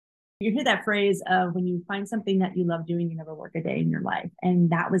You hear that phrase of when you find something that you love doing, you never work a day in your life.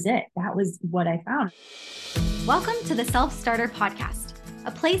 And that was it. That was what I found. Welcome to the Self Starter Podcast,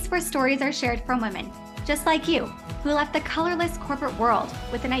 a place where stories are shared from women, just like you, who left the colorless corporate world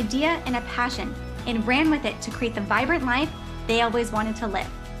with an idea and a passion and ran with it to create the vibrant life they always wanted to live.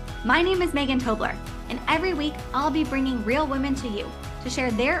 My name is Megan Tobler, and every week I'll be bringing real women to you to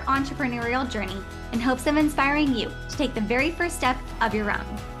share their entrepreneurial journey in hopes of inspiring you to take the very first step of your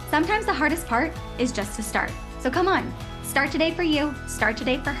own. Sometimes the hardest part is just to start. So come on, start today for you, start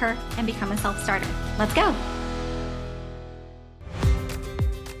today for her, and become a self-starter. Let's go.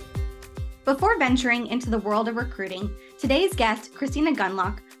 Before venturing into the world of recruiting, today's guest, Kristina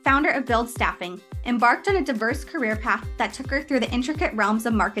Gundlach, founder of Build Staffing, embarked on a diverse career path that took her through the intricate realms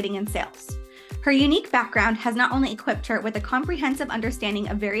of marketing and sales. Her unique background has not only equipped her with a comprehensive understanding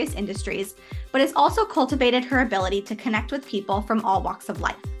of various industries, but has also cultivated her ability to connect with people from all walks of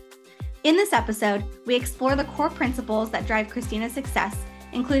life. In this episode, we explore the core principles that drive Kristina's success,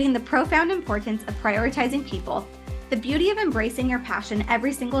 including the profound importance of prioritizing people, the beauty of embracing your passion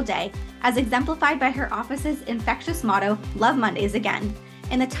every single day, as exemplified by her office's infectious motto, Love Mondays Again,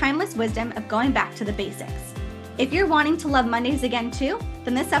 and the timeless wisdom of going back to the basics. If you're wanting to love Mondays again too,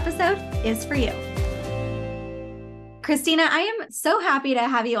 then this episode is for you. Kristina, I am so happy to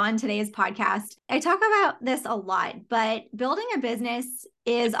have you on today's podcast. I talk about this a lot, but building a business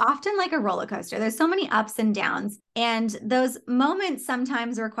is often like a roller coaster. There's so many ups and downs, and those moments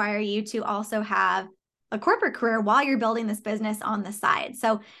sometimes require you to also have a corporate career while you're building this business on the side.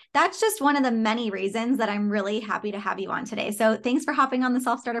 So that's just one of the many reasons that I'm really happy to have you on today. So thanks for hopping on the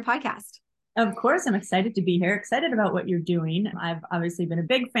Self Starter Podcast. Of course, I'm excited to be here, excited about what you're doing. I've obviously been a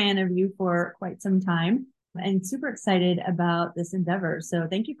big fan of you for quite some time and super excited about this endeavor. So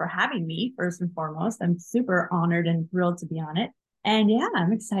thank you for having me, first and foremost. I'm super honored and thrilled to be on it. And yeah,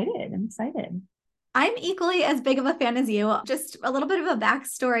 I'm excited. I'm equally as big of a fan as you. Just a little bit of a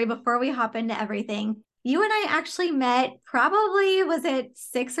backstory before we hop into everything. You and I actually met probably, was it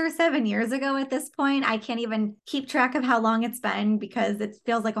 6 or 7 years ago at this point? I can't even keep track of how long it's been because it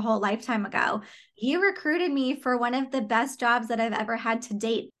feels like a whole lifetime ago. You recruited me for one of the best jobs that I've ever had to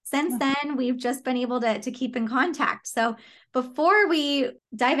date. Since then, we've just been able to keep in contact. So before we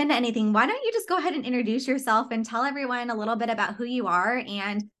dive into anything, why don't you just go ahead and introduce yourself and tell everyone a little bit about who you are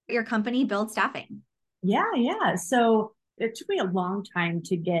and your company, Build Staffing. Yeah. So it took me a long time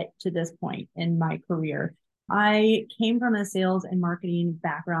to get to this point in my career. I came from a sales and marketing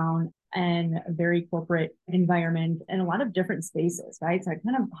background and a very corporate environment and a lot of different spaces, right? So I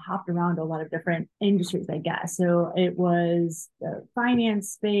kind of hopped around a lot of different industries, I guess. So it was the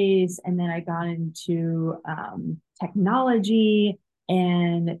finance space, and then I got into technology,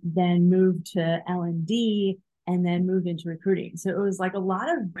 and then moved to L&D, and then moved into recruiting. So it was like a lot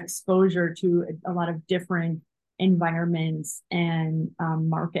of exposure to a lot of different environments and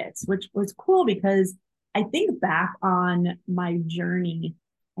markets, which was cool because I think back on my journey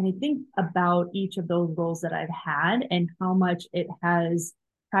and I think about each of those roles that I've had and how much it has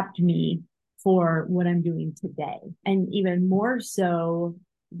prepped me for what I'm doing today. And even more so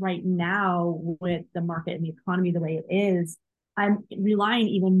right now with the market and the economy the way it is, I'm relying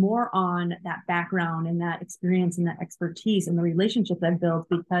even more on that background and that experience and that expertise and the relationships I've built,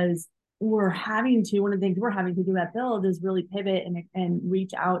 because one of the things we're having to do at Build is really pivot and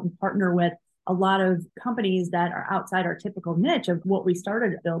reach out and partner with a lot of companies that are outside our typical niche of what we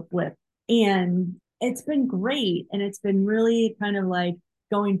started Build with. And it's been great. And it's been really kind of like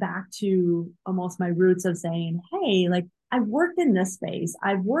going back to almost my roots of saying, hey, like I've worked in this space.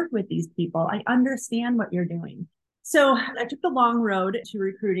 I've worked with these people. I understand what you're doing. So I took the long road to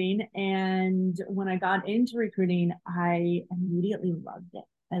recruiting. And when I got into recruiting, I immediately loved it.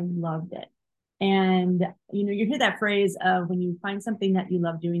 I loved it. And, you hear that phrase of when you find something that you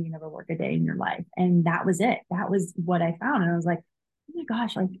love doing, you never work a day in your life. And that was it. That was what I found. And I was like, oh my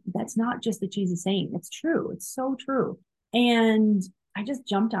gosh, like that's not just a cheesy saying. It's true. It's so true. And I just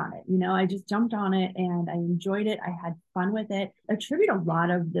jumped on it. I just jumped on it and I enjoyed it. I had fun with it. I attribute a lot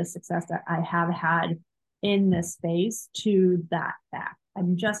of the success that I have had in this space to that fact.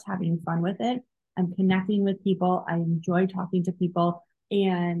 I'm just having fun with it. I'm connecting with people. I enjoy talking to people.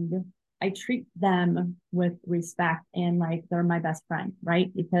 And I treat them with respect and like they're my best friend,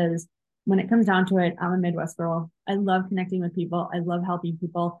 right? Because when it comes down to it, I'm a Midwest girl. I love connecting with people. I love helping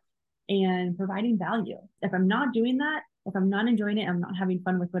people and providing value. If I'm not doing that, if I'm not enjoying it, I'm not having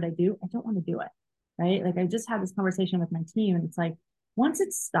fun with what I do, I don't want to do it, right? Like I just had this conversation with my team and it's like, once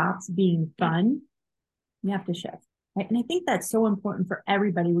it stops being fun, you have to shift, right? And I think that's so important for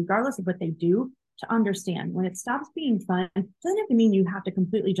everybody, regardless of what they do, to understand when it stops being fun. It doesn't have to mean you have to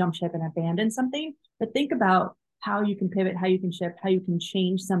completely jump ship and abandon something, but think about how you can pivot, how you can shift, how you can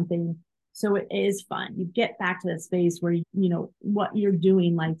change something so it is fun. You get back to the space where, what you're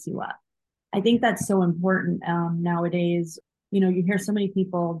doing lights you up. I think that's so important nowadays. You hear so many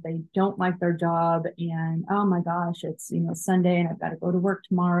people, they don't like their job and, oh my gosh, it's, Sunday and I've got to go to work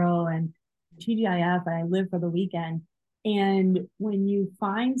tomorrow and TGIF and I live for the weekend. And when you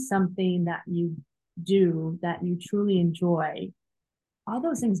find something that you do that you truly enjoy, all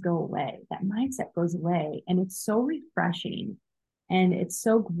those things go away. That mindset goes away. And it's so refreshing. And it's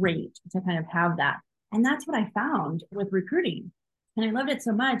so great to kind of have that. And that's what I found with recruiting. And I loved it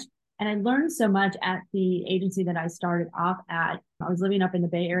so much. And I learned so much at the agency that I started off at. I was living up in the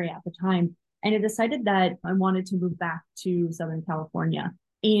Bay Area at the time. And I decided that I wanted to move back to Southern California.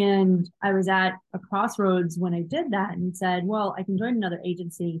 And I was at a crossroads when I did that and said, well, I can join another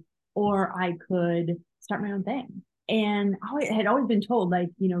agency or I could start my own thing. And I had always been told, like,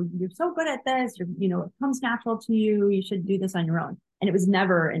 you're so good at this, it comes natural to you. You should do this on your own. And it was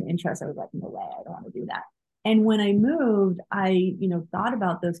never an interest. I was like, no way, I don't want to do that. And when I moved, I, thought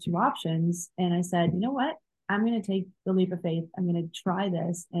about those two options and I said, you know what? I'm going to take the leap of faith. I'm going to try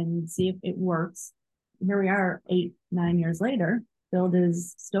this and see if it works. Here we are 8-9 years later. Build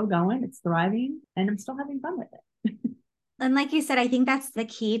is still going, it's thriving, and I'm still having fun with it. And like you said, I think that's the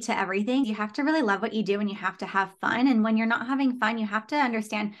key to everything. You have to really love what you do and you have to have fun. And when you're not having fun, you have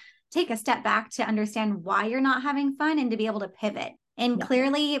to take a step back to understand why you're not having fun and to be able to pivot. And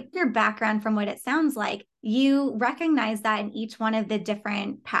clearly your background, from what it sounds like, you recognize that in each one of the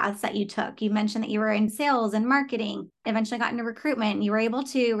different paths that you took. You mentioned that you were in sales and marketing, eventually got into recruitment, and you were able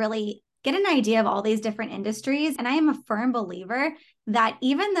to really get an idea of all these different industries. And I am a firm believer that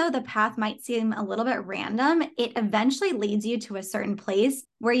even though the path might seem a little bit random, it eventually leads you to a certain place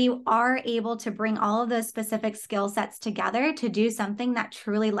where you are able to bring all of those specific skill sets together to do something that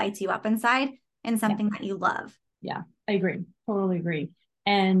truly lights you up inside and something that you love. Yeah, I agree. Totally agree.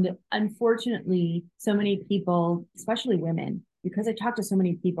 And unfortunately, so many people, especially women, because I talk to so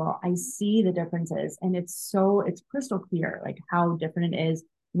many people, I see the differences and it's crystal clear, like how different it is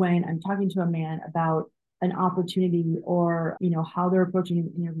when I'm talking to a man about an opportunity or, how they're approaching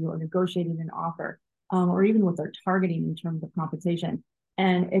an interview or negotiating an offer, or even what they're targeting in terms of compensation.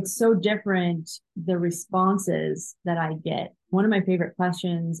 And it's so different, the responses that I get. One of my favorite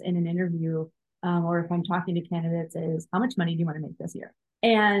questions in an interview, or if I'm talking to candidates, is how much money do you want to make this year?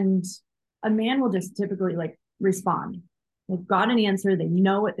 And a man will just typically respond. They've got an answer, they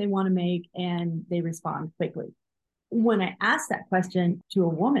know what they want to make, and they respond quickly. When I ask that question to a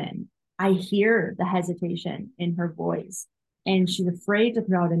woman, I hear the hesitation in her voice, and she's afraid to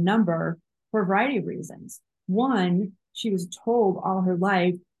throw out a number for a variety of reasons. One, she was told all her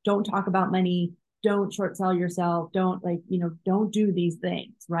life, don't talk about money, don't short sell yourself, don't don't do these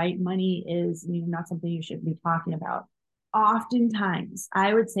things, right? Money is not something you should be talking about. Oftentimes,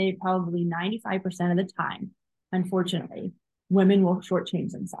 I would say probably 95% of the time, unfortunately, women will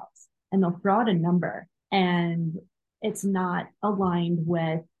shortchange themselves and they'll throw out a number and it's not aligned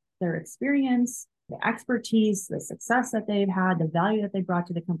with their experience, the expertise, the success that they've had, the value that they brought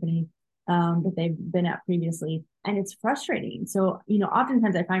to the company that they've been at previously. And it's frustrating. So,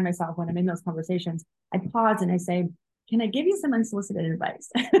 oftentimes I find myself when I'm in those conversations, I pause and I say, can I give you some unsolicited advice?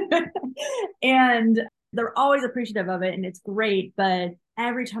 And they're always appreciative of it and it's great. But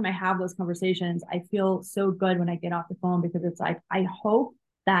every time I have those conversations, I feel so good when I get off the phone because it's like, I hope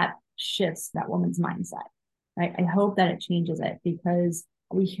that shifts that woman's mindset, right? I hope that it changes it because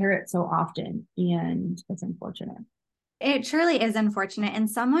we hear it so often and it's unfortunate. It truly is unfortunate. And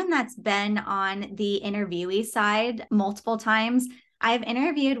someone that's been on the interviewee side multiple times, I've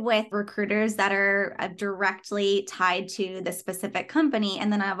interviewed with recruiters that are directly tied to the specific company.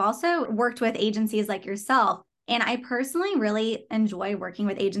 And then I've also worked with agencies like yourself. And I personally really enjoy working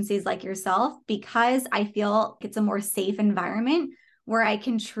with agencies like yourself because I feel it's a more safe environment where I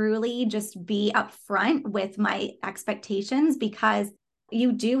can truly just be upfront with my expectations because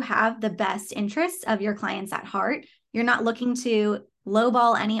you do have the best interests of your clients at heart. You're not looking to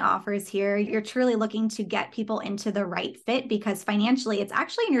lowball any offers here. You're truly looking to get people into the right fit because financially, it's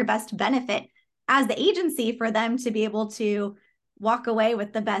actually in your best benefit as the agency for them to be able to walk away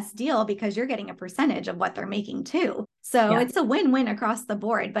with the best deal because you're getting a percentage of what they're making too. So It's a win-win across the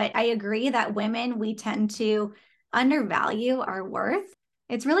board. But I agree that women, we tend to undervalue our worth.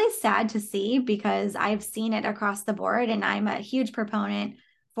 It's really sad to see because I've seen it across the board and I'm a huge proponent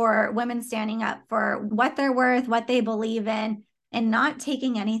for women standing up for what they're worth, what they believe in, and not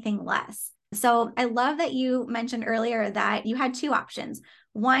taking anything less. So I love that you mentioned earlier that you had two options.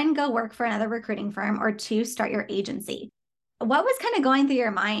 One, go work for another recruiting firm, or two, start your agency. What was kind of going through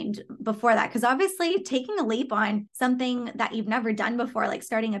your mind before that? Because obviously taking a leap on something that you've never done before, like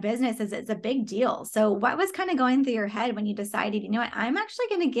starting a business, is a big deal. So what was kind of going through your head when you decided, you know what, I'm actually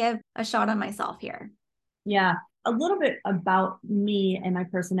going to give a shot on myself here? Yeah, a little bit about me and my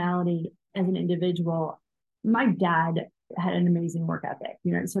personality as an individual. My dad had an amazing work ethic,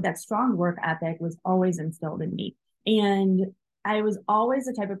 so that strong work ethic was always instilled in me. And I was always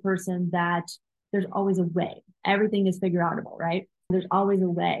the type of person that there's always a way. Everything is figure outable, right? There's always a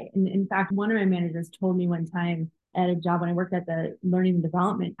way. And in fact, one of my managers told me one time at a job when I worked at the learning and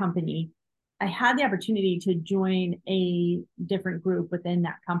development company, I had the opportunity to join a different group within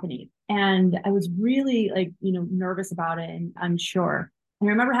that company. And I was really nervous about it and unsure. And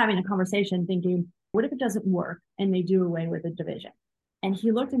I remember having a conversation thinking, what if it doesn't work and they do away with the division? And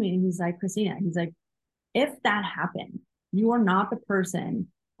he looked at me and he's like, Kristina, he's like, if that happened, you are not the person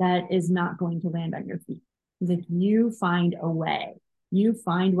that is not going to land on your feet. He's like, you find a way. You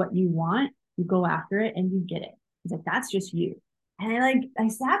find what you want, you go after it, and you get it. He's like, that's just you. And I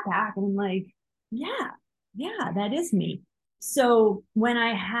sat back and I'm like, yeah, that is me. So when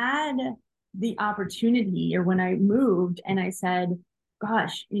I had the opportunity, or when I moved and I said,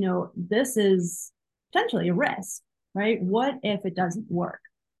 gosh, this is potentially a risk, right? What if it doesn't work?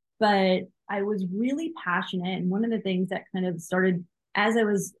 But I was really passionate. And one of the things that kind of started as I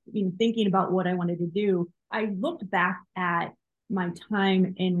was thinking about what I wanted to do, I looked back at my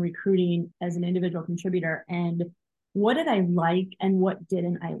time in recruiting as an individual contributor and what did I like and what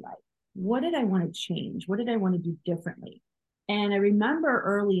didn't I like? What did I want to change? What did I want to do differently? And I remember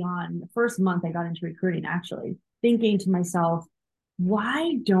early on, the first month I got into recruiting, actually thinking to myself,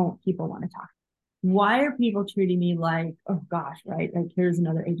 why don't people want to talk? Why are people treating me like, oh gosh, right? Like here's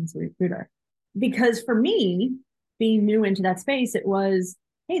another agency recruiter. Because for me, being new into that space, it was,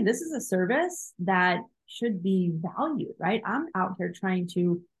 hey, this is a service that should be valued, right? I'm out here trying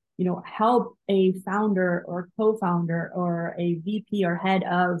to, help a founder or co-founder or a VP or head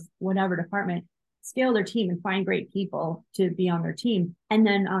of whatever department scale their team and find great people to be on their team. And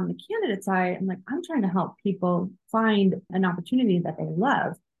then on the candidate side, I'm like, I'm trying to help people find an opportunity that they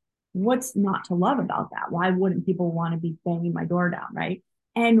love. What's not to love about that? Why wouldn't people want to be banging my door down, right?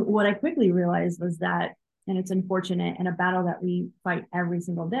 And what I quickly realized was that, and it's unfortunate and a battle that we fight every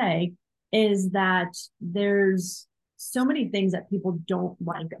single day, is that there's so many things that people don't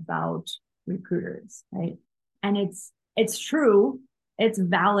like about recruiters, right? And it's true, it's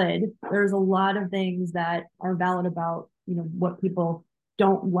valid. There's a lot of things that are valid about, what people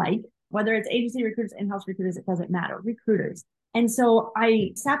don't like, whether it's agency recruiters, in-house recruiters, it doesn't matter, recruiters. And so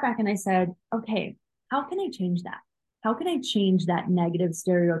I sat back and I said, okay, how can I change that? How can I change that negative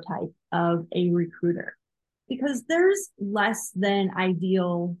stereotype of a recruiter? Because there's less than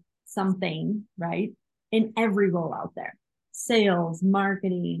ideal something, right? In every role out there, sales,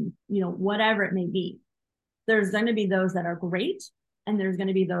 marketing, whatever it may be. There's going to be those that are great, and there's going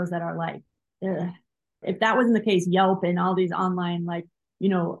to be those that are like, ugh. If that wasn't the case, Yelp and all these online,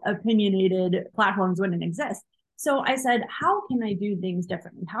 opinionated platforms wouldn't exist. So I said, how can I do things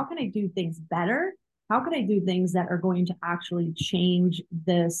differently? How can I do things better? How can I do things that are going to actually change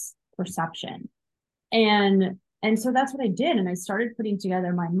this perception? And so that's what I did. And I started putting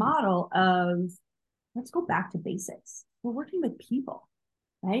together my model of, let's go back to basics. We're working with people,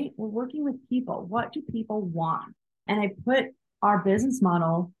 right? We're working with people. What do people want? And I put our business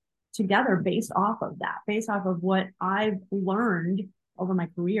model together based off of that, based off of what I've learned over my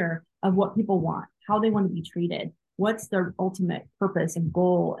career of what people want, how they want to be treated, what's their ultimate purpose and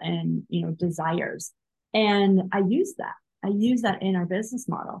goal and, desires. And I use that in our business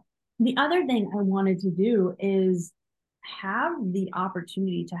model. The other thing I wanted to do is have the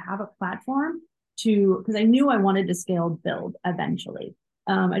opportunity to have a platform because I knew I wanted to scale build eventually.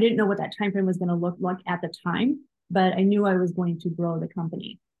 I didn't know what that timeframe was going to look like at the time, but I knew I was going to grow the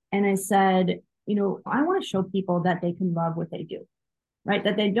company. And I said, I want to show people that they can love what they do, right?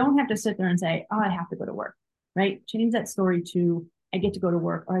 That they don't have to sit there and say, oh, I have to go to work, right? Change that story to, I get to go to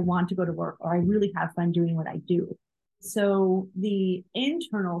work, or I want to go to work, or I really have fun doing what I do. So the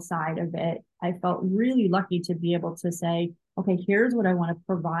internal side of it, I felt really lucky to be able to say, okay, here's what I want to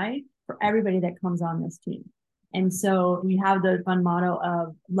provide for everybody that comes on this team. And so we have the fun motto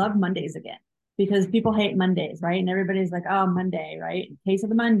of love Mondays again, because people hate Mondays, right? And everybody's like, oh, Monday, right? In case of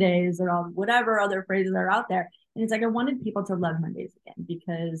the Mondays, or all whatever other phrases are out there. And it's like, I wanted people to love Mondays again,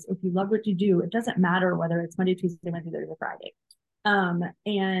 because if you love what you do, it doesn't matter whether it's Monday, Tuesday, Wednesday, Thursday, Friday.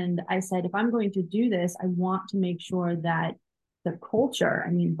 And I said, if I'm going to do this, I want to make sure that the culture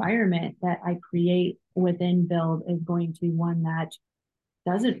and the environment that I create within Build is going to be one that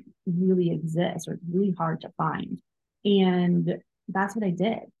doesn't really exist or it's really hard to find. And that's what I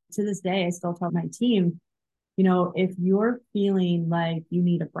did. To this day, I still tell my team, if you're feeling like you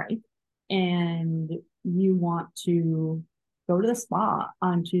need a break and you want to go to the spa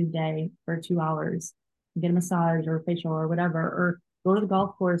on Tuesday for 2 hours, get a massage or a facial or whatever, or go to the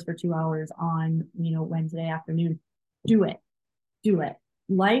golf course for 2 hours on, Wednesday afternoon, do it. Do it.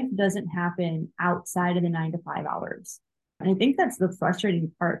 Life doesn't happen outside of the 9 to 5 hours. And I think that's the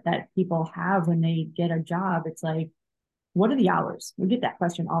frustrating part that people have when they get a job. It's like, what are the hours? We get that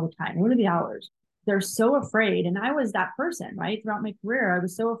question all the time. What are the hours? They're so afraid. And I was that person, right? Throughout my career, I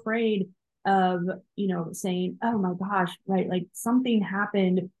was so afraid of, saying, oh my gosh, right? Like something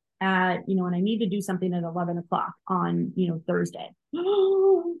happened and I need to do something at 11 o'clock on, Thursday.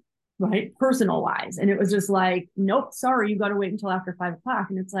 Right? Personal wise. And it was just like, nope, sorry, you got to wait until after 5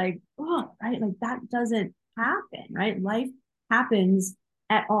 o'clock. And it's like, oh, right. Like that doesn't happen, right? Life happens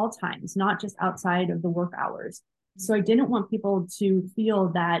at all times, not just outside of the work hours. So I didn't want people to feel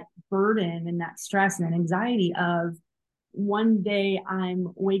that burden and that stress and that anxiety of one day I'm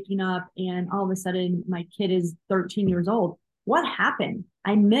waking up and all of a sudden my kid is 13 years old. What happened?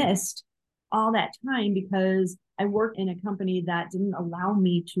 I missed all that time because I worked in a company that didn't allow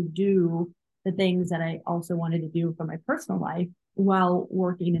me to do the things that I also wanted to do for my personal life while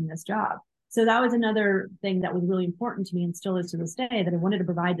working in this job. So that was another thing that was really important to me and still is to this day, that I wanted to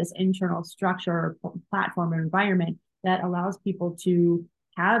provide this internal structure, platform, or environment that allows people to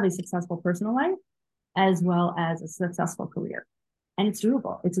have a successful personal life as well as a successful career. And it's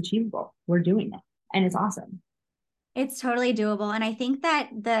doable. It's achievable. We're doing it. And it's awesome. It's totally doable. And I think that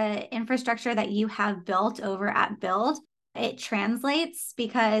the infrastructure that you have built over at Build, it translates,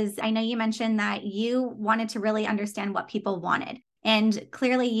 because I know you mentioned that you wanted to really understand what people wanted. And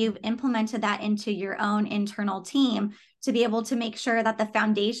clearly you've implemented that into your own internal team to be able to make sure that the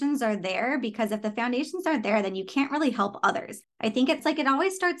foundations are there, because if the foundations aren't there, then you can't really help others. I think it's like it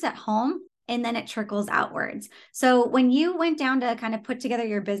always starts at home and then it trickles outwards. So when you went down to kind of put together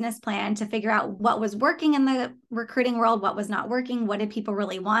your business plan to figure out what was working in the recruiting world, what was not working, what did people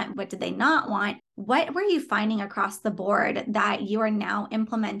really want, what did they not want, what were you finding across the board that you are now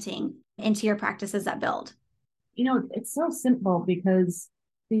implementing into your practices at Build? It's so simple because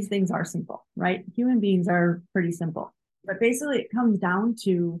these things are simple, right? Human beings are pretty simple. But basically, it comes down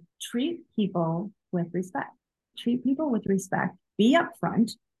to treat people with respect. Treat people with respect. Be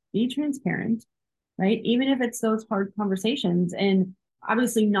upfront. Be transparent, right? Even if it's those hard conversations. And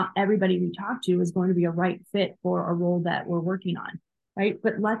obviously, not everybody we talk to is going to be a right fit for a role that we're working on, right?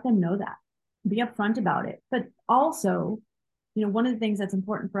 But let them know that. Be upfront about it. But also, one of the things that's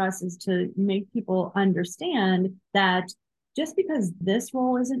important for us is to make people understand that just because this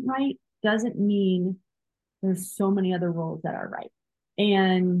role isn't right doesn't mean there's so many other roles that are right.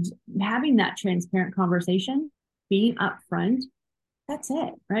 And having that transparent conversation, being upfront, that's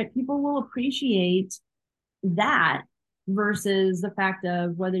it, right? People will appreciate that versus the fact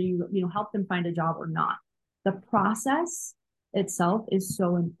of whether you help them find a job or not. The process itself is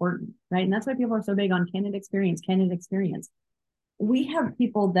so important, right? And that's why people are so big on candidate experience, candidate experience. We have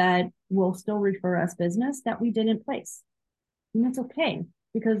people that will still refer us business that we didn't place. And that's okay,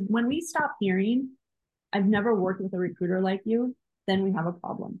 because when we stop hearing, I've never worked with a recruiter like you, then we have a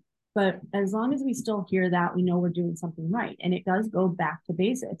problem. But as long as we still hear that, we know we're doing something right. And it does go back to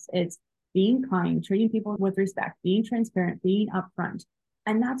basics. It's being kind, treating people with respect, being transparent, being upfront.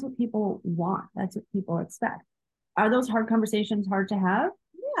 And that's what people want. That's what people expect. Are those hard conversations hard to have?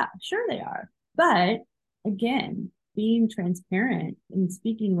 Yeah, sure they are. But again, being transparent and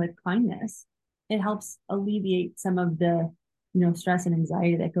speaking with kindness, it helps alleviate some of the stress and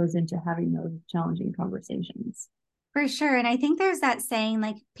anxiety that goes into having those challenging conversations. For sure. And I think there's that saying,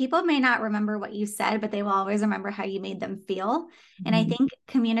 like, people may not remember what you said, but they will always remember how you made them feel. Mm-hmm. And I think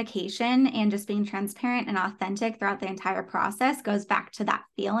communication and just being transparent and authentic throughout the entire process goes back to that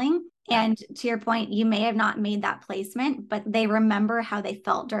feeling. Yeah. And to your point, you may have not made that placement, but they remember how they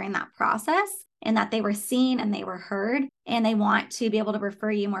felt during that process and that they were seen and they were heard, and they want to be able to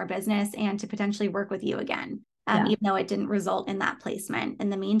refer you more business and to potentially work with you again, even though it didn't result in that placement in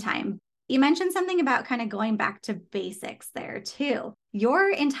the meantime. You mentioned something about kind of going back to basics there too.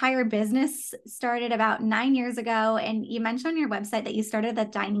 Your entire business started about 9 years ago, and you mentioned on your website that you started at the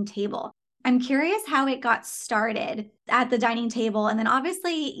dining table. I'm curious how it got started at the dining table. And then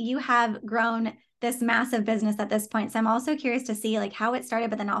obviously you have grown this massive business at this point. So I'm also curious to see like how it started,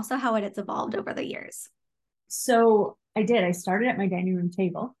 but then also how it's evolved over the years. So I started at my dining room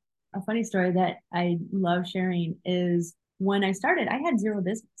table. A funny story that I love sharing is when I started, I had zero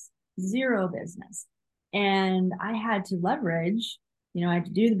business. And I had to leverage, I had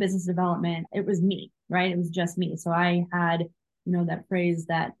to do the business development. It was me, right? It was just me. So I had, that phrase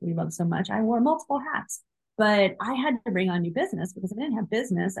that we love so much. I wore multiple hats, but I had to bring on new business because if I didn't have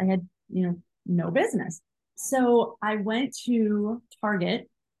business, I had, no business. So I went to Target,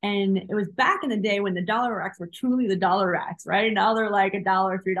 and it was back in the day when the dollar racks were truly the dollar racks, right? Now they're like $1,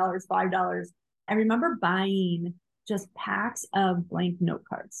 $3, $5. I remember buying just packs of blank note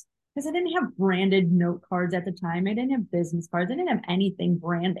cards because I didn't have branded note cards at the time. I didn't have business cards. I didn't have anything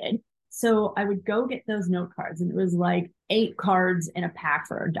branded. So I would go get those note cards, and it was like 8 cards in a pack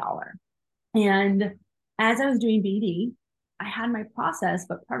for $1. And as I was doing BD, I had my process,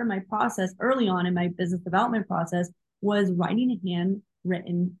 but part of my process early on in my business development process was writing a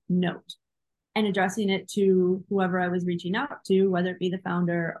handwritten note and addressing it to whoever I was reaching out to, whether it be the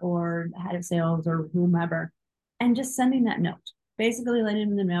founder or the head of sales or whomever, and just sending that note, basically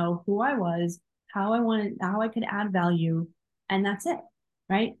letting them know who I was, how I could add value, and that's it,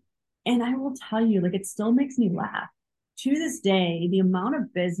 right? And I will tell you, like, it still makes me laugh. To this day, the amount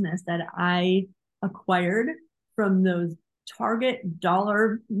of business that I acquired from those Target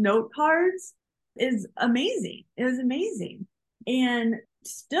dollar note cards is amazing. It was amazing. And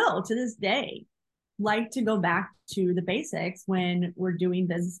still to this day, like to go back to the basics when we're doing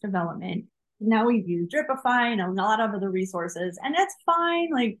business development. Now we use Dripify and a lot of other resources, and that's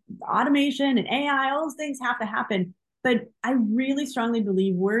fine. Like automation and AI, all those things have to happen. But I really strongly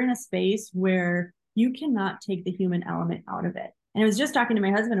believe we're in a space where you cannot take the human element out of it. And I was just talking to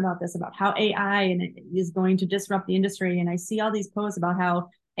my husband about this, about how AI and it is going to disrupt the industry. And I see all these posts about how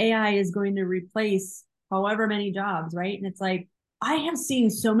AI is going to replace however many jobs, right? And it's like, I have seen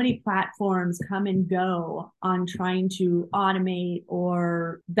so many platforms come and go on trying to automate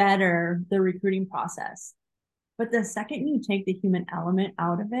or better the recruiting process. But the second you take the human element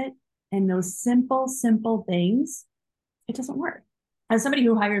out of it and those simple things, it doesn't work. As somebody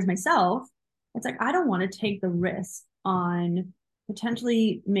who hires myself, it's like, I don't want to take the risk on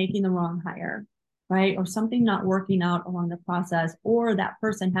potentially making the wrong hire, right? Or something not working out along the process, or that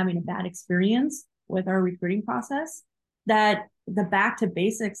person having a bad experience with our recruiting process, that the back to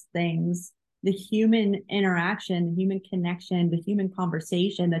basics things, the human interaction, the human connection, the human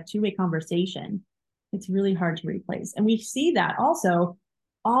conversation, the two-way conversation, it's really hard to replace. And we see that also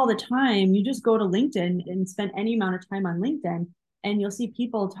all the time. You just go to LinkedIn and spend any amount of time on LinkedIn, and you'll see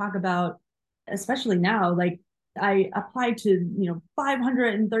people talk about, especially now, like, I applied to,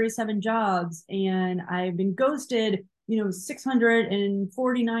 537 jobs and I've been ghosted,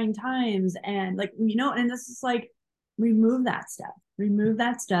 649 times. And like, and this is like, remove that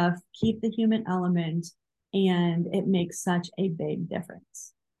stuff, keep the human element, and it makes such a big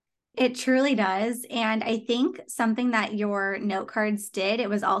difference. It truly does. And I think something that your note cards did, it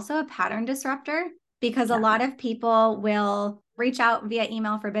was also a pattern disruptor, because a lot of people will reach out via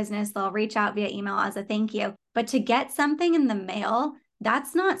email for business. They'll reach out via email as a thank you. But to get something in the mail,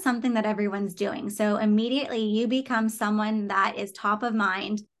 that's not something that everyone's doing. So immediately you become someone that is top of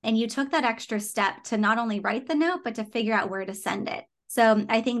mind, and you took that extra step to not only write the note, but to figure out where to send it. So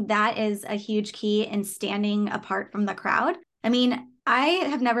I think that is a huge key in standing apart from the crowd. I mean, I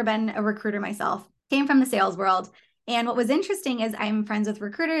have never been a recruiter myself, came from the sales world. And what was interesting is I'm friends with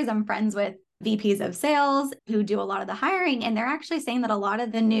recruiters, I'm friends with VPs of sales who do a lot of the hiring. And they're actually saying that a lot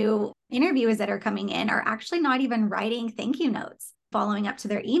of the new interviewers that are coming in are actually not even writing thank you notes following up to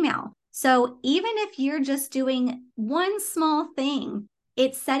their email. So even if you're just doing one small thing,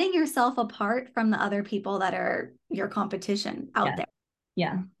 it's setting yourself apart from the other people that are your competition out there.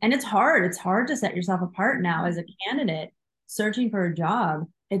 Yeah. And it's hard. It's hard to set yourself apart now as a candidate searching for a job.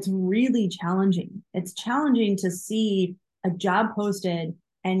 It's really challenging. It's challenging to see a job posted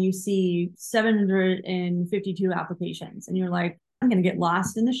and you see 752 applications and you're like, I'm going to get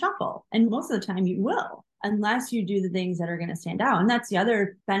lost in the shuffle. And most of the time you will, unless you do the things that are going to stand out. And that's the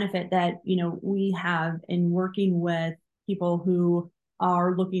other benefit that, we have in working with people who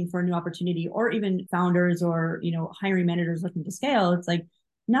are looking for a new opportunity, or even founders or, hiring managers looking to scale. It's like,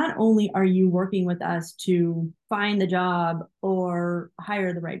 not only are you working with us to find the job or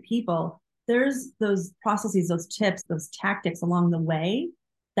hire the right people, there's those processes, those tips, those tactics along the way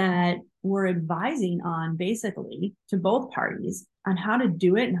that we're advising on, basically to both parties, on how to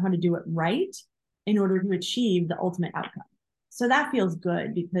do it and how to do it right in order to achieve the ultimate outcome. So that feels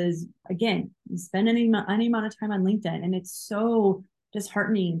good because, again, you spend any amount of time on LinkedIn, and it's so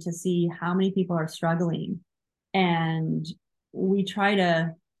disheartening to see how many people are struggling. And we try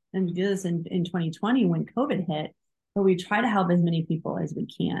to, and we do this in 2020 when COVID hit, but we try to help as many people as we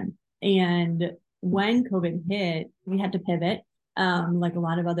can. And when COVID hit, we had to pivot, like a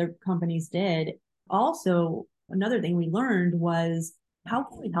lot of other companies did. Also, another thing we learned was, how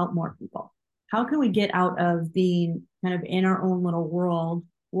can we help more people? How can we get out of being kind of in our own little world,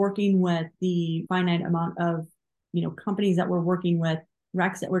 working with the finite amount of, companies that we're working with,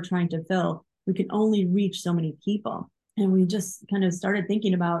 recs that we're trying to fill? We can only reach so many people. And we just kind of started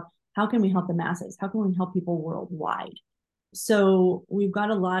thinking about, how can we help the masses? How can we help people worldwide? So we've got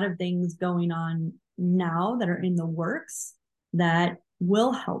a lot of things going on now that are in the works that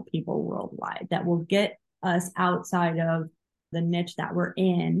will help people worldwide, that will get us outside of the niche that we're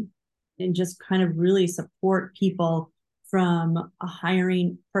in, and just kind of really support people from a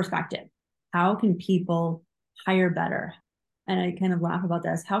hiring perspective. How can people hire better? And I kind of laugh about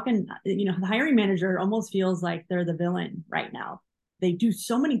this. How can, the hiring manager almost feels like they're the villain right now. They do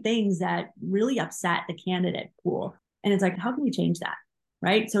so many things that really upset the candidate pool. And it's like, how can we change that?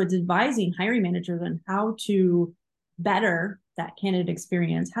 Right. So it's advising hiring managers on how to better that candidate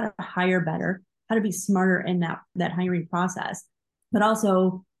experience, how to hire better, how to be smarter in that hiring process, but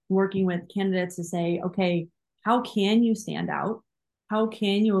also working with candidates to say, okay, how can you stand out? How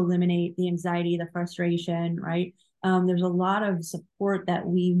can you eliminate the anxiety, the frustration, right? There's a lot of support that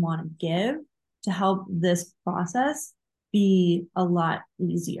we want to give to help this process be a lot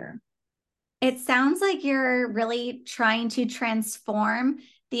easier. It sounds like you're really trying to transform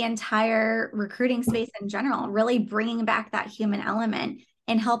the entire recruiting space in general, really bringing back that human element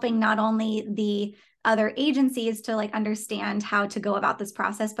and helping not only the other agencies to understand how to go about this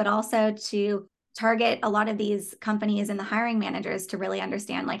process, but also to target a lot of these companies and the hiring managers to really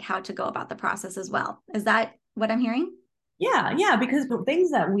understand how to go about the process as well. Is that what I'm hearing? Yeah, because the things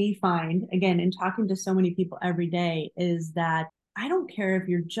that we find, again, in talking to so many people every day, is that I don't care if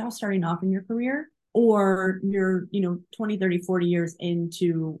you're just starting off in your career or you're, 20, 30, 40 years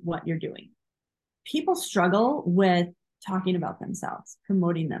into what you're doing. People struggle with talking about themselves,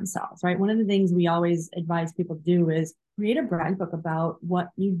 promoting themselves, right? One of the things we always advise people to do is create a brag book about what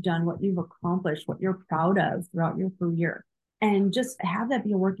you've done, what you've accomplished, what you're proud of throughout your career, and just have that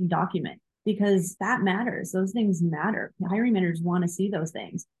be a working document, because that matters. Those things matter. The hiring managers want to see those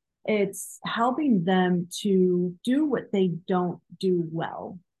things. It's helping them to do what they don't do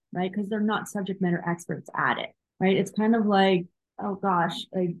well, right? Because they're not subject matter experts at it, right? It's kind of like, oh gosh,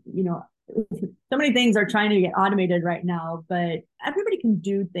 so many things are trying to get automated right now, but everybody can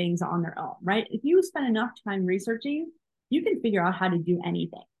do things on their own, right? If you spend enough time researching, you can figure out how to do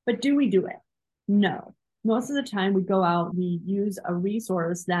anything. But do we do it? No. Most of the time we go out, we use a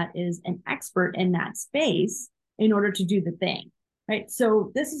resource that is an expert in that space in order to do the thing, right?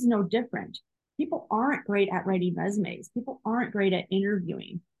 So this is no different. People aren't great at writing resumes. People aren't great at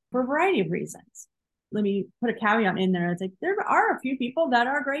interviewing for a variety of reasons. Let me put a caveat in there. It's like, there are a few people that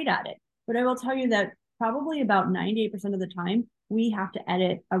are great at it, but I will tell you that probably about 98% of the time, we have to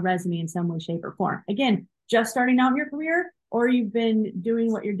edit a resume in some way, shape, or form. Again, just starting out in your career, or you've been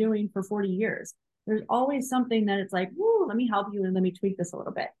doing what you're doing for 40 years. There's always something that it's like, whoo, let me help you and let me tweak this a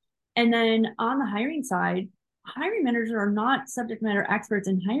little bit. And then on the hiring side, hiring managers are not subject matter experts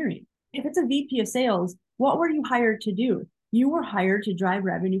in hiring. If it's a VP of sales, what were you hired to do? You were hired to drive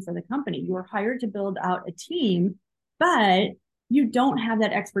revenue for the company. You were hired to build out a team, but you don't have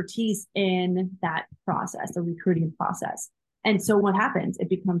that expertise in that process, the recruiting process. And so what happens? It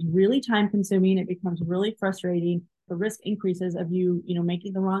becomes really time consuming. It becomes really frustrating. The risk increases of you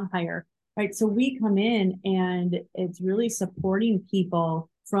making the wrong hire, right? So we come in and it's really supporting people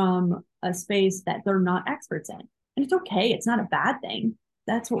from a space that they're not experts in. And it's okay. It's not a bad thing.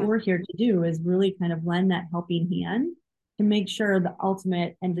 That's what we're here to do, is really kind of lend that helping hand to make sure the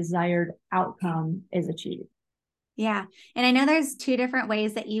ultimate and desired outcome is achieved. Yeah. And I know there's two different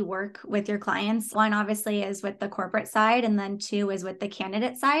ways that you work with your clients. One obviously is with the corporate side, and then two is with the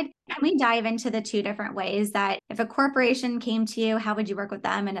candidate side. Can we dive into the two different ways that if a corporation came to you, how would you work with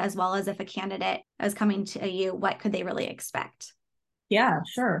them? And as well as if a candidate was coming to you, what could they really expect? Yeah,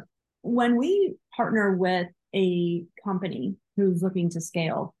 sure. When we partner with a company who's looking to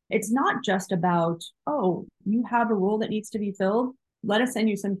scale, it's not just about, oh, you have a role that needs to be filled. Let us send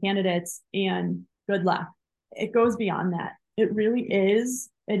you some candidates and good luck. It goes beyond that. It really is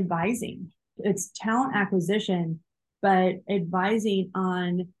advising. It's talent acquisition, but advising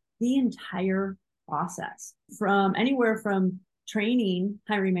on the entire process, from anywhere from training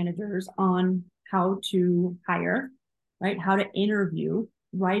hiring managers on how to hire, right? How to interview,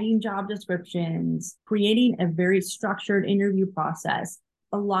 writing job descriptions, creating a very structured interview process,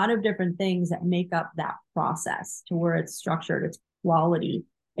 a lot of different things that make up that process to where it's structured, it's quality.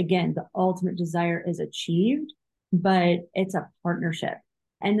 Again, the ultimate desire is achieved, but it's a partnership.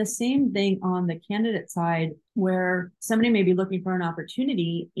 And the same thing on the candidate side, where somebody may be looking for an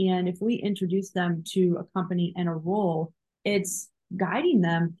opportunity. And if we introduce them to a company and a role, it's guiding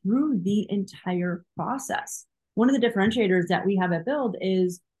them through the entire process. One of the differentiators that we have at Build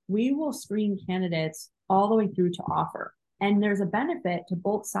is we will screen candidates all the way through to offer. And there's a benefit to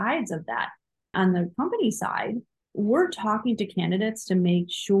both sides of that. On the company side, we're talking to candidates to make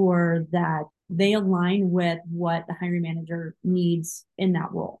sure that they align with what the hiring manager needs in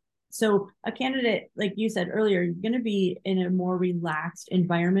that role. So a candidate, like you said earlier, you're going to be in a more relaxed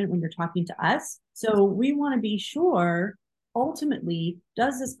environment when you're talking to us. So we want to be sure, ultimately,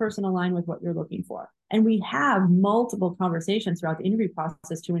 does this person align with what you're looking for? And we have multiple conversations throughout the interview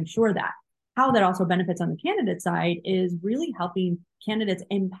process to ensure that. How that also benefits on the candidate side is really helping candidates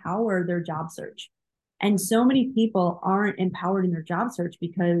empower their job search. And so many people aren't empowered in their job search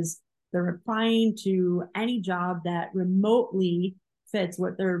because they're applying to any job that remotely fits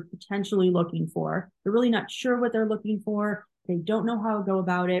what they're potentially looking for. They're really not sure what they're looking for. They don't know how to go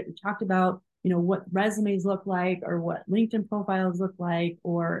about it. We talked about, what resumes look like or what LinkedIn profiles look like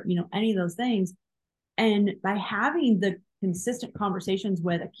or, any of those things. And by having the consistent conversations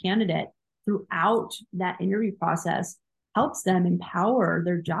with a candidate throughout that interview process helps them empower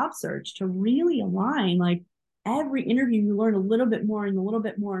their job search to really align. Like every interview, you learn a little bit more and a little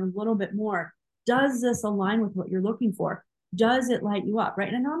bit more and a little bit more. Does this align with what you're looking for? Does it light you up?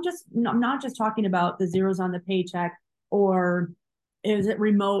 Right. And I'm not just talking about the zeros on the paycheck or is it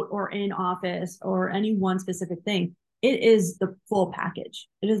remote or in office or any one specific thing. It is the full package.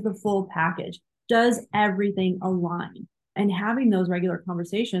 It is the full package. Does everything align? And having those regular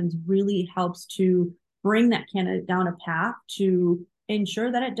conversations really helps to bring that candidate down a path to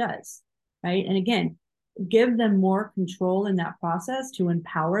ensure that it does. Right. And again, give them more control in that process to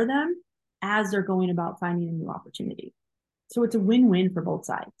empower them as they're going about finding a new opportunity. So it's a win-win for both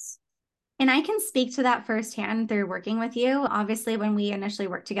sides. And I can speak to that firsthand through working with you. Obviously, when we initially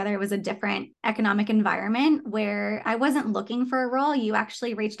worked together, it was a different economic environment where I wasn't looking for a role. You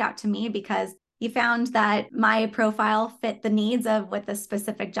actually reached out to me because you found that my profile fit the needs of what the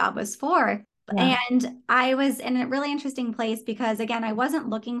specific job was for. Yeah. And I was in a really interesting place because, again, I wasn't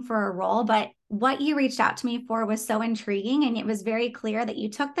looking for a role, but what you reached out to me for was so intriguing. And it was very clear that you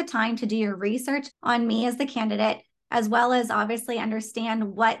took the time to do your research on me as the candidate, as well as obviously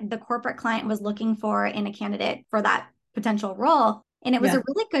understand what the corporate client was looking for in a candidate for that potential role. And it was a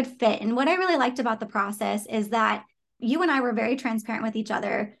really good fit. And what I really liked about the process is that you and I were very transparent with each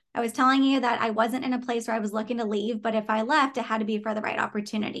other. I was telling you that I wasn't in a place where I was looking to leave, but if I left, it had to be for the right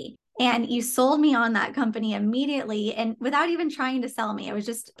opportunity. And you sold me on that company immediately and without even trying to sell me. It was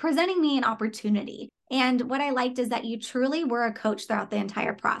just presenting me an opportunity. And what I liked is that you truly were a coach throughout the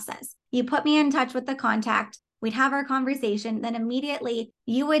entire process. You put me in touch with the contact. We'd have our conversation. Then immediately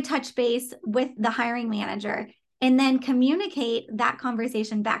you would touch base with the hiring manager and then communicate that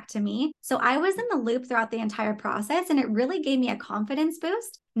conversation back to me. So I was in the loop throughout the entire process, and it really gave me a confidence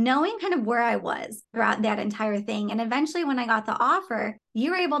boost, knowing kind of where I was throughout that entire thing. And eventually when I got the offer, you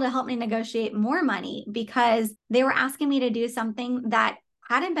were able to help me negotiate more money because they were asking me to do something that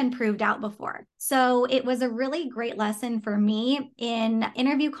hadn't been proved out before. So it was a really great lesson for me in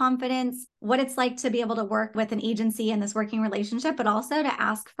interview confidence, what it's like to be able to work with an agency in this working relationship, but also to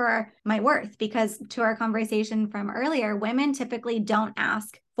ask for my worth. Because to our conversation from earlier, women typically don't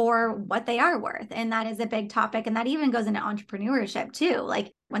ask for what they are worth. And that is a big topic. And that even goes into entrepreneurship too.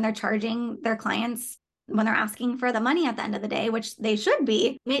 Like when they're charging their clients, when they're asking for the money at the end of the day, which they should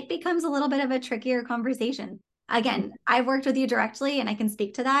be, it becomes a little bit of a trickier conversation. Again, I've worked with you directly and I can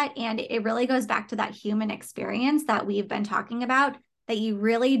speak to that. And it really goes back to that human experience that we've been talking about, that you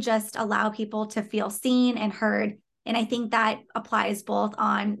really just allow people to feel seen and heard. And I think that applies both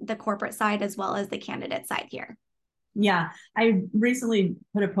on the corporate side as well as the candidate side here. Yeah, I recently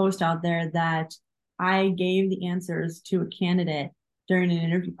put a post out there that I gave the answers to a candidate during an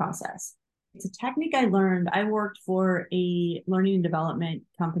interview process. It's a technique I learned. I worked for a learning and development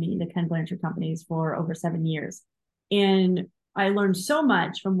company, the Ken Blanchard companies, for over 7 years. And I learned so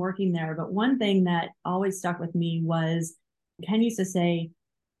much from working there. But one thing that always stuck with me was Ken used to say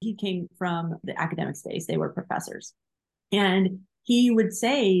he came from the academic space. They were professors. And he would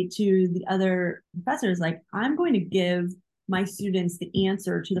say to the other professors, like, I'm going to give my students the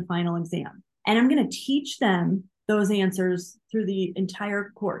answer to the final exam. And I'm going to teach them those answers through the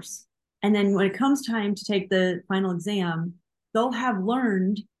entire course. And then when it comes time to take the final exam, they'll have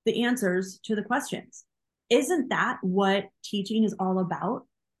learned the answers to the questions. Isn't that what teaching is all about?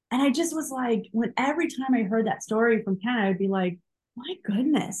 And I just was like, when every time I heard that story from Ken, I'd be like, my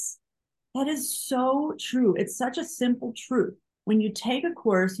goodness, that is so true. It's such a simple truth. When you take a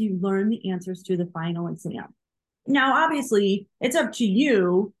course, you learn the answers to the final exam. Now, obviously, it's up to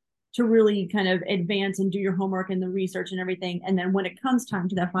you to really kind of advance and do your homework and the research and everything. And then when it comes time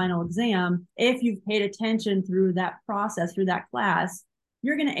to that final exam, if you've paid attention through that process, through that class,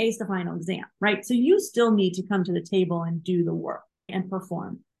 you're going to ace the final exam, right? So you still need to come to the table and do the work and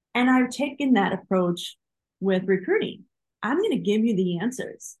perform. And I've taken that approach with recruiting. I'm going to give you the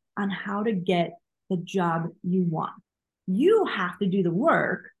answers on how to get the job you want. You have to do the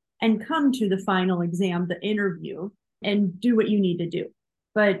work and come to the final exam, the interview, and do what you need to do.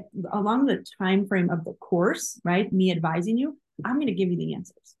 But along the time frame of the course, right, me advising you, I'm going to give you the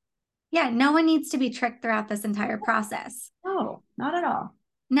answers. Yeah, no one needs to be tricked throughout this entire process. No, not at all.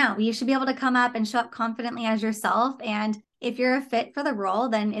 No, you should be able to come up and show up confidently as yourself. And if you're a fit for the role,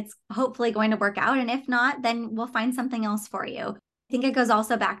 then it's hopefully going to work out. And if not, then we'll find something else for you. I think it goes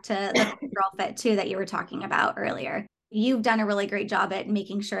also back to the cultural fit too that you were talking about earlier. You've done a really great job at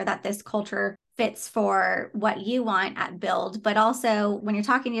making sure that this culture fits for what you want at Build, but also when you're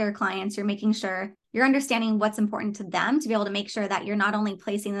talking to your clients, you're making sure you're understanding what's important to them to be able to make sure that you're not only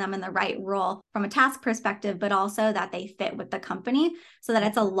placing them in the right role from a task perspective, but also that they fit with the company so that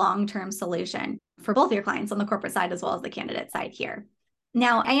it's a long-term solution for both your clients on the corporate side as well as the candidate side here.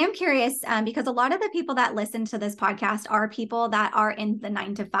 Now, I am curious because a lot of the people that listen to this podcast are people that are in the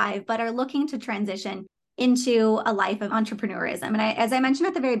 9 to 5, but are looking to transition into a life of entrepreneurism. And as I mentioned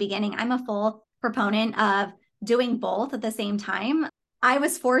at the very beginning, I'm a full proponent of doing both at the same time. I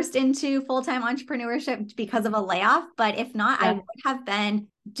was forced into full-time entrepreneurship because of a layoff, but if not, I would have been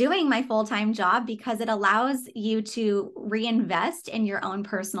doing my full-time job because it allows you to reinvest in your own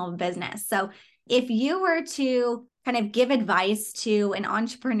personal business. So if you were to kind of give advice to an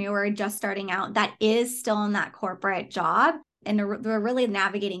entrepreneur just starting out that is still in that corporate job and they're really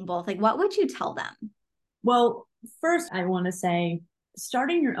navigating both, like what would you tell them? Well, first, I want to say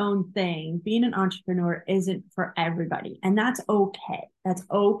starting your own thing, being an entrepreneur isn't for everybody. And that's okay. That's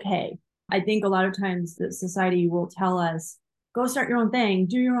okay. I think a lot of times the society will tell us, go start your own thing,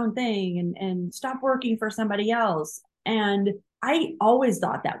 do your own thing, and stop working for somebody else. And I always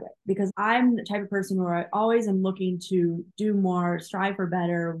thought that way because I'm the type of person where I always am looking to do more, strive for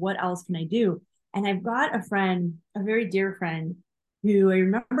better. What else can I do? And I've got a friend, a very dear friend, who I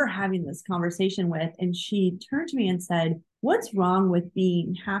remember having this conversation with, and she turned to me and said, what's wrong with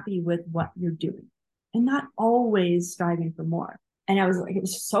being happy with what you're doing and not always striving for more? And I was like, it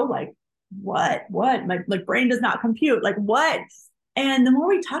was so like, what? My like brain does not compute. Like what? And the more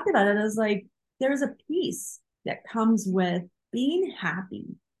we talked about it, I was like, there's a peace that comes with being happy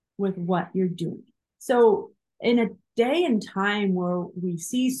with what you're doing. So in a day and time where we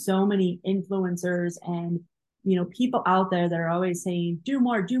see so many influencers and people out there that are always saying, do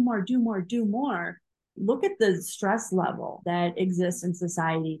more, do more, do more, do more. Look at the stress level that exists in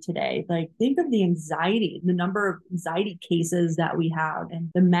society today. Like, think of the anxiety, the number of anxiety cases that we have,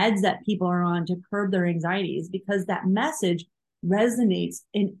 and the meds that people are on to curb their anxieties, because that message resonates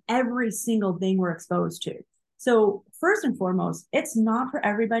in every single thing we're exposed to. So, first and foremost, it's not for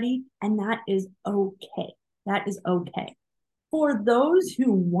everybody, and that is okay. That is okay. For those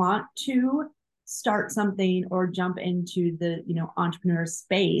who want to start something or jump into the entrepreneur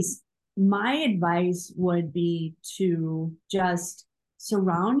space, my advice would be to just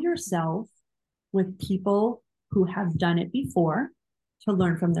surround yourself with people who have done it before to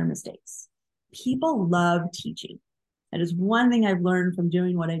learn from their mistakes. People love teaching. That is one thing I've learned from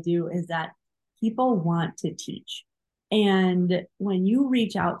doing what I do, is that people want to teach. And when you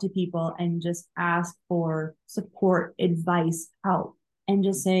reach out to people and just ask for support, advice, help, and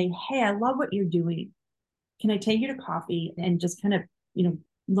just say, hey, I love what you're doing. Can I take you to coffee and just kind of,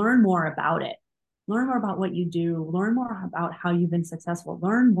 learn more about it? Learn more about what you do. Learn more about how you've been successful.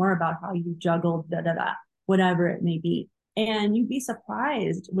 Learn more about how you juggled, whatever it may be. And you'd be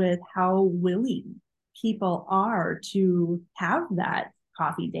surprised with how willing people are to have that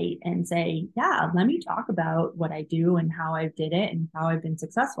coffee date and say, yeah, let me talk about what I do and how I did it and how I've been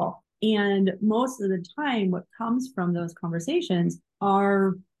successful. And most of the time, what comes from those conversations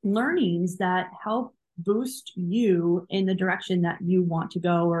are learnings that help boost you in the direction that you want to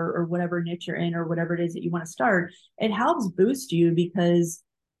go, or whatever niche you're in, or whatever it is that you want to start. It helps boost you because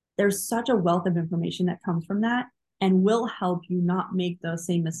there's such a wealth of information that comes from that and will help you not make those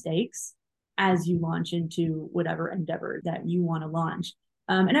same mistakes as you launch into whatever endeavor that you want to launch.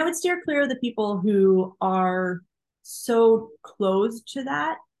 And I would steer clear of the people who are so closed to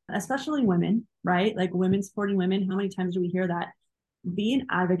that, especially women, right? Like women supporting women. How many times do we hear that? Be an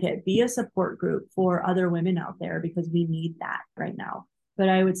advocate, be a support group for other women out there, because we need that right now. But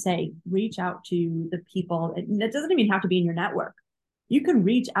I would say reach out to the people. That doesn't even have to be in your network. You can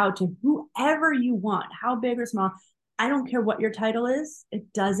reach out to whoever you want, how big or small. I don't care what your title is.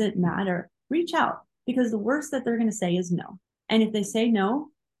 It doesn't matter. Reach out, because the worst that they're going to say is no. And if they say no,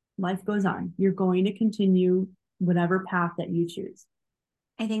 life goes on. You're going to continue whatever path that you choose.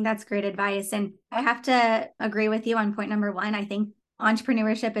 I think that's great advice. And I have to agree with you on point number one. I think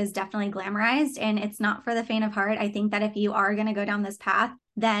entrepreneurship is definitely glamorized and it's not for the faint of heart. I think that if you are going to go down this path,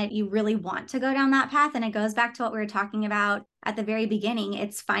 that you really want to go down that path. And it goes back to what we were talking about at the very beginning.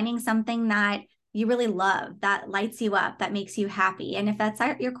 It's finding something that you really love, that lights you up, that makes you happy. And if that's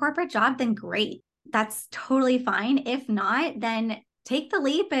your corporate job, then great. That's totally fine. If not, then take the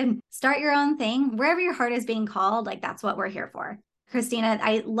leap and start your own thing. Wherever your heart is being called, like that's what we're here for. Kristina,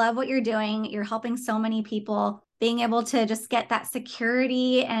 I love what you're doing. You're helping so many people being able to just get that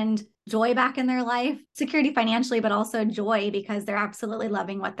security and joy back in their life, security financially, but also joy because they're absolutely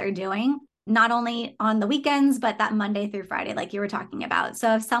loving what they're doing, not only on the weekends, but that Monday through Friday, like you were talking about.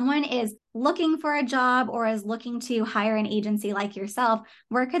 So if someone is looking for a job or is looking to hire an agency like yourself,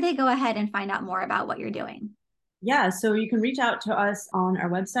 where could they go ahead and find out more about what you're doing? Yeah, so you can reach out to us on our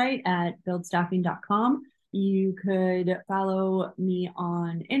website at buildstaffing.com. You could follow me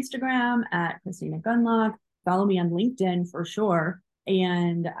on Instagram at Kristina Gundlach. Follow me on LinkedIn for sure.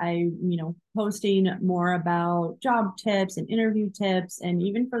 And I, posting more about job tips and interview tips, and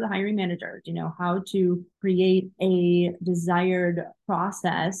even for the hiring managers, how to create a desired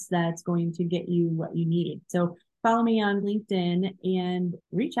process that's going to get you what you need. So follow me on LinkedIn and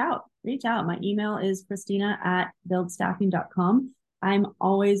reach out. My email is Kristina@buildstaffing.com. I'm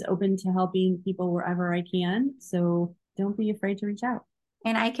always open to helping people wherever I can. So don't be afraid to reach out.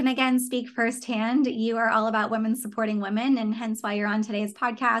 And I can again speak firsthand. You are all about women supporting women, and hence why you're on today's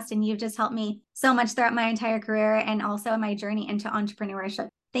podcast. And you've just helped me so much throughout my entire career and also my journey into entrepreneurship.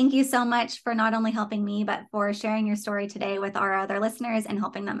 Thank you so much for not only helping me, but for sharing your story today with our other listeners and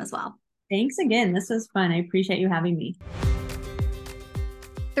helping them as well. Thanks again. This was fun. I appreciate you having me.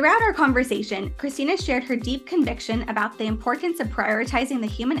 Throughout our conversation, Kristina shared her deep conviction about the importance of prioritizing the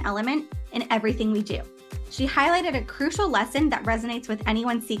human element in everything we do. She highlighted a crucial lesson that resonates with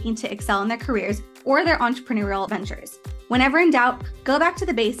anyone seeking to excel in their careers or their entrepreneurial ventures. Whenever in doubt, go back to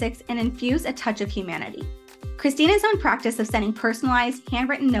the basics and infuse a touch of humanity. Kristina's own practice of sending personalized,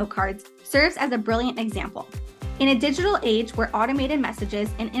 handwritten note cards serves as a brilliant example. In a digital age where automated messages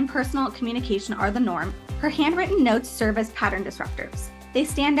and impersonal communication are the norm, her handwritten notes serve as pattern disruptors. They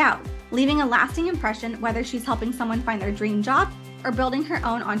stand out, leaving a lasting impression whether she's helping someone find their dream job or building her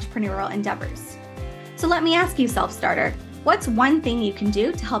own entrepreneurial endeavors. So let me ask you, self-starter, what's one thing you can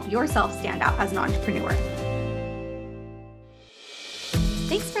do to help yourself stand out as an entrepreneur?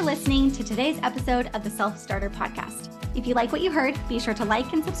 Thanks for listening to today's episode of the Self-Starter Podcast. If you like what you heard, be sure to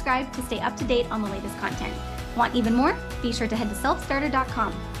like and subscribe to stay up to date on the latest content. Want even more? Be sure to head to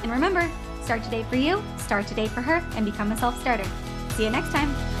selfstarter.com. And remember, start today for you, start today for her, and become a self-starter. See you next time.